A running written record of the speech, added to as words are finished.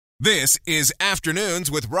This is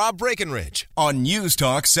Afternoons with Rob Breckenridge on News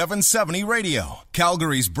Talk 770 Radio,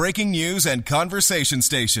 Calgary's breaking news and conversation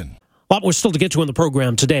station. A lot more still to get to in the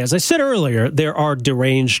program today. As I said earlier, there are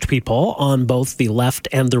deranged people on both the left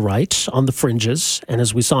and the right, on the fringes. And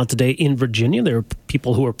as we saw today in Virginia, there are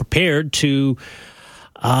people who are prepared to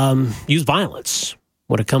use violence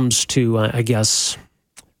when it comes to,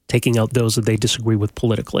 taking out those that they disagree with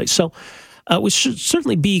politically. So we should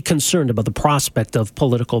certainly be concerned about the prospect of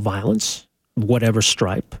political violence, whatever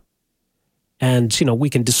stripe. And, we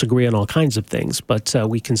can disagree on all kinds of things, but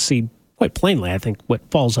we can see quite plainly, I think, what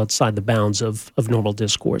falls outside the bounds of normal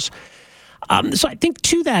discourse. So I think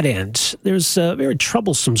to that end, there's a very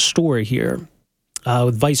troublesome story here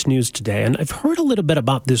with Vice News today. And I've heard a little bit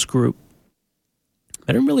about this group.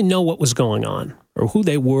 I didn't really know what was going on or who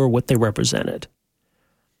they were, what they represented.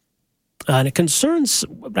 And it concerns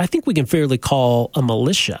what I think we can fairly call a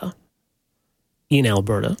militia in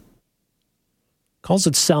Alberta. Calls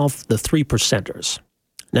itself the Three Percenters.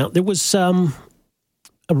 Now, there was a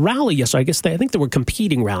rally yesterday. I think there were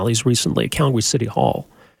competing rallies recently at Calgary City Hall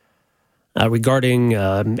regarding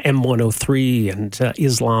M103 and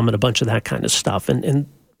Islam and a bunch of that kind of stuff. And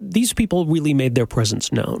these people really made their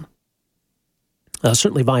presence known.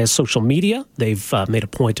 Certainly via social media, they've made a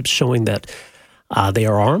point of showing that they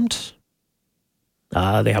are armed.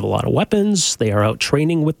 They have a lot of weapons. They are out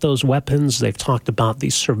training with those weapons. They've talked about the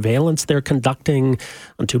surveillance they're conducting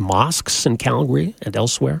onto mosques in Calgary and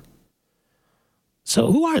elsewhere. So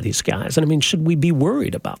who are these guys? And should we be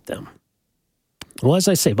worried about them? Well, as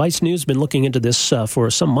I say, Vice News has been looking into this for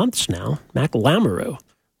some months now. Mac Lamoureux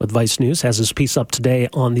with Vice News has his piece up today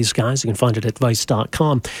on these guys. You can find it at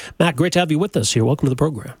vice.com. Mac, great to have you with us here. Welcome to the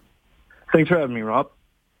program. Thanks for having me, Rob.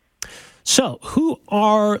 So, who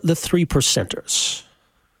are the Three Percenters?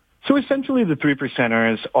 So essentially the Three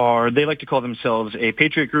Percenters they like to call themselves a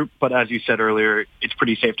patriot group, but as you said earlier, it's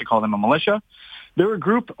pretty safe to call them a militia. They're a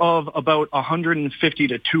group of about 150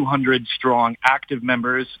 to 200 strong active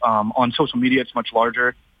members. On social media, it's much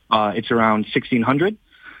larger. It's around 1,600.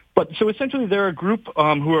 But so essentially they're a group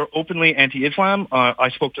who are openly anti-Islam.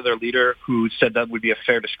 I spoke to their leader who said that would be a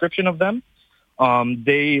fair description of them.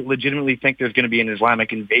 They legitimately think there's going to be an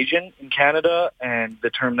Islamic invasion in Canada, and the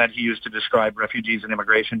term that he used to describe refugees and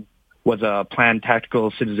immigration was a planned tactical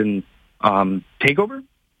citizen takeover.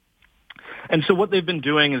 And so what they've been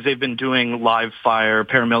doing is they've been doing live fire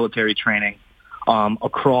paramilitary training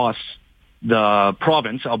across the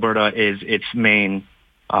province. Alberta is its main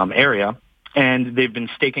area. And they've been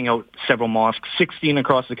staking out several mosques, 16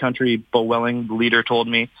 across the country, Bo Welling, the leader, told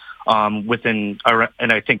me, and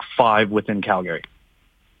I think 5 within Calgary.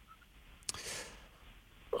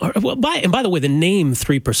 Well, by the way, the name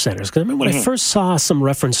Three Percenters, because I remember when I first saw some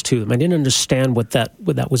reference to them, I didn't understand what that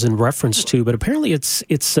was in reference to, but apparently it's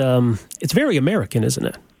very American, isn't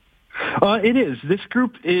it? It is. This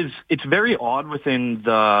group it's very odd within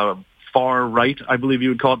the far right, I believe you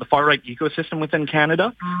would call it, the far right ecosystem within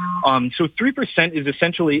Canada. So 3% is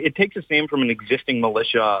essentially, it takes its name from an existing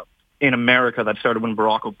militia in America that started when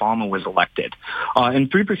Barack Obama was elected. And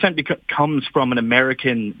 3% comes from an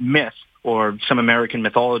American myth, or some American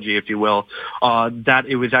mythology, if you will, that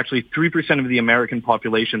it was actually 3% of the American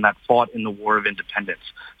population that fought in the War of Independence.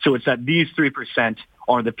 So it's that these 3%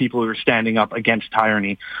 are the people who are standing up against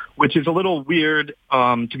tyranny, which is a little weird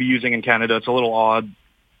to be using in Canada. It's a little odd,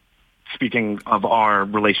 speaking of our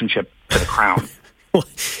relationship to the crown.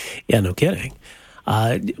 Yeah, no kidding.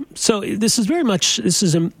 So this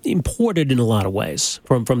is imported in a lot of ways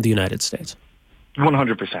from the United States.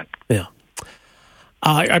 100%. Yeah.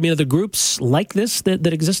 Are there groups like this that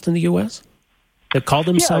exist in the U.S. that call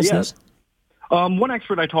themselves this? One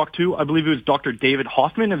expert I talked to, I believe it was Dr. David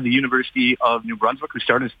Hoffman of the University of New Brunswick, who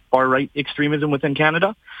started far-right extremism within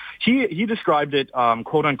Canada. He described it,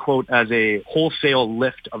 quote-unquote, as a wholesale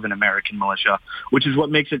lift of an American militia, which is what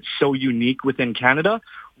makes it so unique within Canada.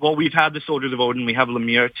 Well, we've had the Soldiers of Odin, we have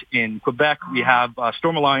Lemierre in Quebec, we have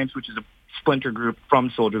Storm Alliance, which is a splinter group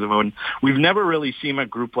from Soldiers of Odin. We've never really seen a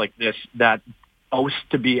group like this that boasts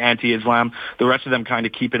to be anti-Islam. The rest of them kind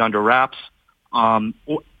of keep it under wraps.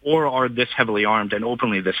 Or are this heavily armed and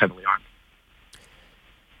openly this heavily armed.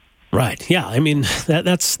 Right. Yeah.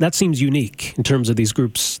 That seems unique in terms of these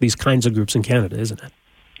groups, these kinds of groups in Canada, isn't it?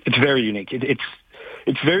 It's very unique.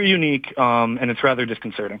 It's very unique, and it's rather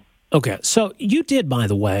disconcerting. Okay. So you did, by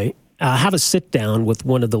the way, have a sit down with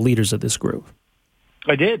one of the leaders of this group.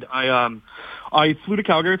 I did. I flew to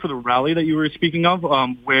Calgary for the rally that you were speaking of,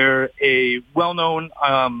 where a well-known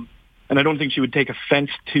and I don't think she would take offense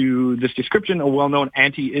to this description, a well-known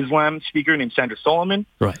anti-Islam speaker named Sandra Solomon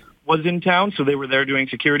was in town, so they were there doing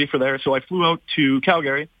security for there. So I flew out to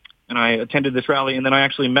Calgary, and I attended this rally, and then I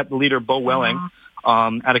actually met the leader, Bo Welling,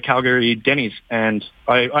 at a Calgary Denny's, and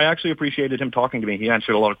I actually appreciated him talking to me. He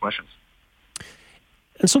answered a lot of questions.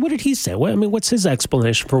 And so what did he say? I mean, what's his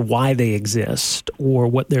explanation for why they exist or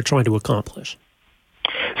what they're trying to accomplish?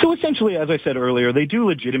 So essentially, as I said earlier, they do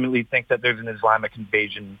legitimately think that there's an Islamic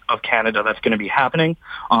invasion of Canada that's going to be happening.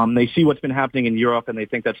 They see what's been happening in Europe, and they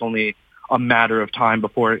think that's only a matter of time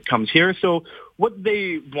before it comes here. So what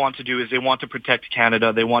they want to do is they want to protect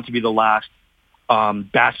Canada. They want to be the last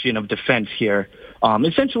bastion of defense here.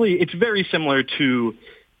 Essentially, it's very similar to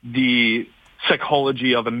the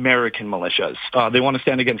psychology of American militias. They want to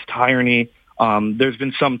stand against tyranny. There's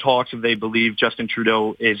been some talks of they believe Justin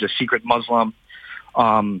Trudeau is a secret Muslim.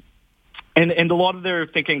 And a lot of their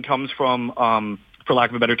thinking comes from, for lack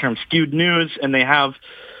of a better term, skewed news. And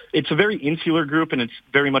it's a very insular group, and it's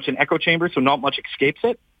very much an echo chamber, so not much escapes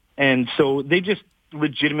it. And so they just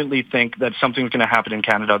legitimately think that something's going to happen in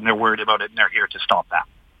Canada, and they're worried about it, and they're here to stop that.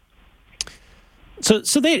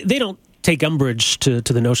 So they don't take umbrage to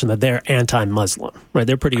the notion that they're anti-Muslim, right?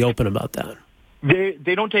 They're pretty open about that.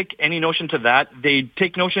 They don't take any notion to that. They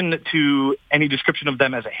take notion to any description of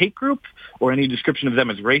them as a hate group or any description of them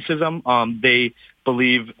as racism. They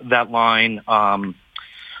believe that line,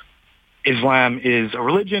 Islam is a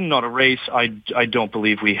religion, not a race. I don't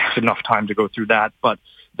believe we have enough time to go through that, but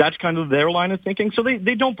that's kind of their line of thinking. So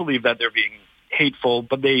they don't believe that they're being hateful,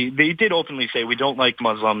 but they did openly say, we don't like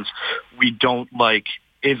Muslims, we don't like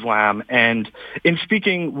Islam. And in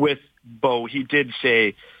speaking with Bo, he did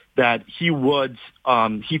say that he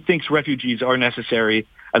thinks refugees are necessary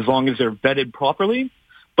as long as they're vetted properly.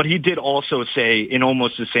 But he did also say in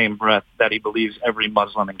almost the same breath that he believes every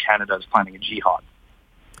Muslim in Canada is planning a jihad.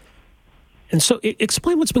 And so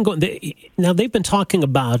explain what's been going on. Now, they've been talking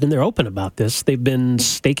about, and they're open about this, they've been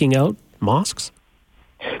staking out mosques?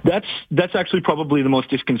 That's actually probably the most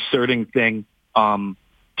disconcerting thing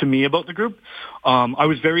to me about the group. I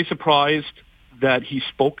was very surprised that he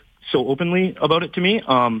spoke so openly about it to me.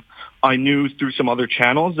 I knew through some other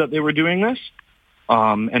channels that they were doing this.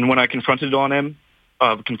 And when I confronted him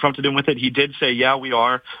with it, he did say, yeah, we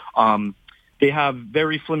are. They have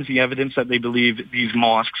very flimsy evidence that they believe these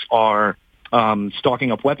mosques are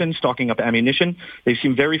stocking up weapons, stocking up ammunition. They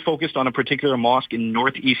seem very focused on a particular mosque in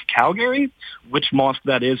northeast Calgary. Which mosque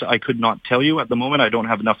that is, I could not tell you at the moment. I don't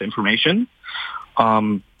have enough information.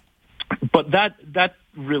 But that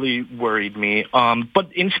really worried me.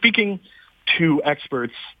 But in speaking to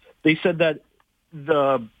experts, they said that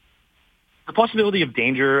the possibility of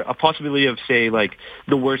danger, a possibility of, say, like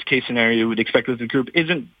the worst case scenario you would expect with the group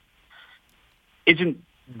isn't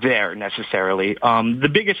there necessarily. The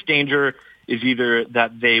biggest danger is either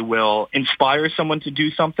that they will inspire someone to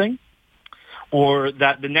do something, or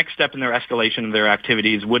that the next step in their escalation of their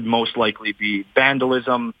activities would most likely be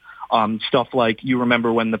vandalism, stuff like, you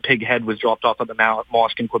remember when the pig head was dropped off at the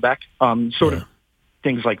mosque in Quebec, sort of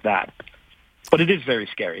things like that. But it is very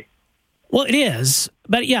scary. Well, it is.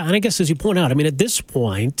 But yeah, and I guess as you point out, I mean, at this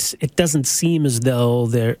point, it doesn't seem as though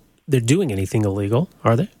they're doing anything illegal,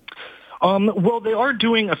 are they? Well, they are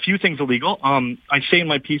doing a few things illegal. I say in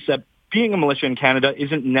my piece that being a militia in Canada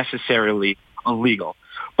isn't necessarily illegal.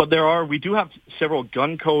 But we do have several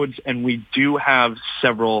gun codes, and we do have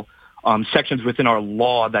several sections within our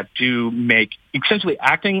law that do make essentially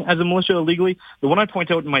acting as a militia illegally. The one I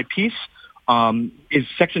point out in my piece is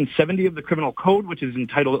Section 70 of the Criminal Code, which is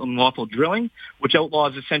entitled Unlawful Drilling, which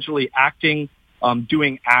outlaws essentially acting,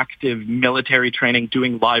 doing active military training,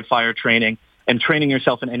 doing live fire training, and training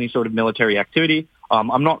yourself in any sort of military activity.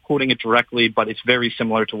 I'm not quoting it directly, but it's very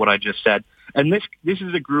similar to what I just said. And this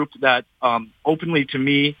is a group that openly to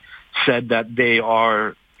me said that they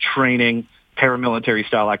are training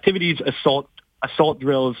paramilitary-style activities, assault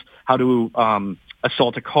drills, how to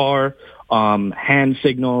assault a car, hand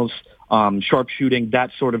signals, sharpshooting,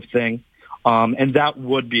 that sort of thing. And that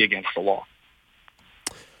would be against the law.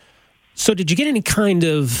 So did you get any kind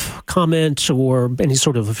of comment or any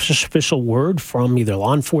sort of official word from either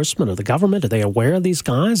law enforcement or the government? Are they aware of these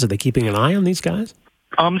guys? Are they keeping an eye on these guys?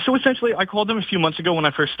 So essentially, I called them a few months ago when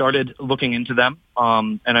I first started looking into them,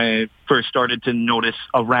 and I first started to notice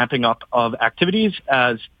a ramping up of activities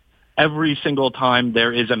as every single time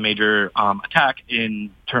there is a major attack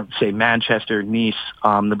in, say, Manchester, Nice,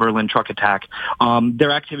 the Berlin truck attack,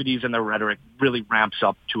 their activities and their rhetoric really ramps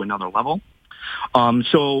up to another level.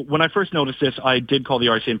 So when I first noticed this, I did call the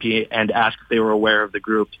RCMP and ask if they were aware of the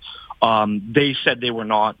group. They said they were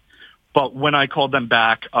not. But when I called them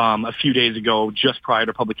back a few days ago, just prior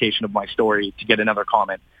to publication of my story, to get another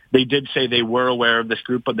comment, they did say they were aware of this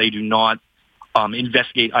group, but they do not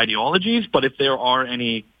investigate ideologies. But if there are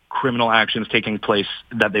any criminal actions taking place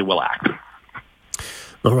that they will act.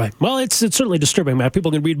 All right. Well, it's certainly disturbing, Matt.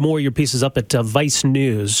 People can read more of your pieces up at Vice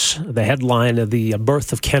News. The headline of the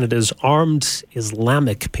birth of Canada's armed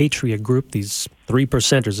Islamic patriot group, these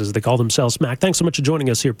 3%ers, as they call themselves. Mac, thanks so much for joining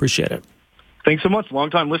us here. Appreciate it. Thanks so much.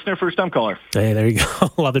 Long-time listener, first-time caller. Hey, there you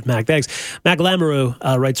go. Love it, Mac. Thanks. Mac Lamoureux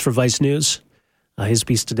writes for Vice News. His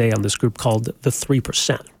piece today on this group called The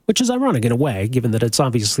 3%, which is ironic in a way, given that it's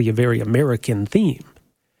obviously a very American theme,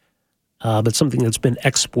 but something that's been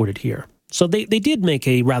exported here. So they did make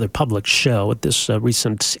a rather public show at this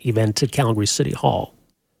recent event at Calgary City Hall.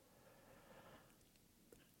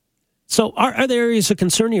 So are there areas of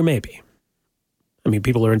concern here? Maybe. I mean,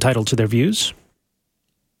 people are entitled to their views.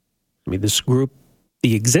 I mean, this group,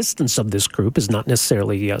 the existence of this group is not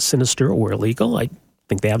necessarily sinister or illegal. I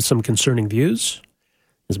think they have some concerning views.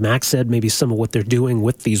 As Max said, maybe some of what they're doing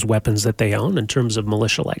with these weapons that they own in terms of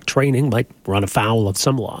militia-like training might run afoul of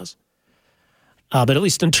some laws. But at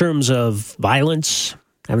least in terms of violence,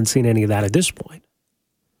 I haven't seen any of that at this point.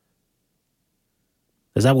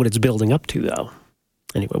 Is that what it's building up to, though?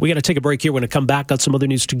 Anyway, we got to take a break here. We're going to come back. Got some other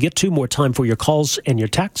news to get to. More time for your calls and your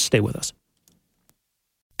texts. Stay with us.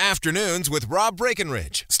 Afternoons with Rob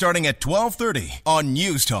Breckenridge, starting at 12:30 on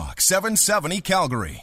News Talk 770 Calgary.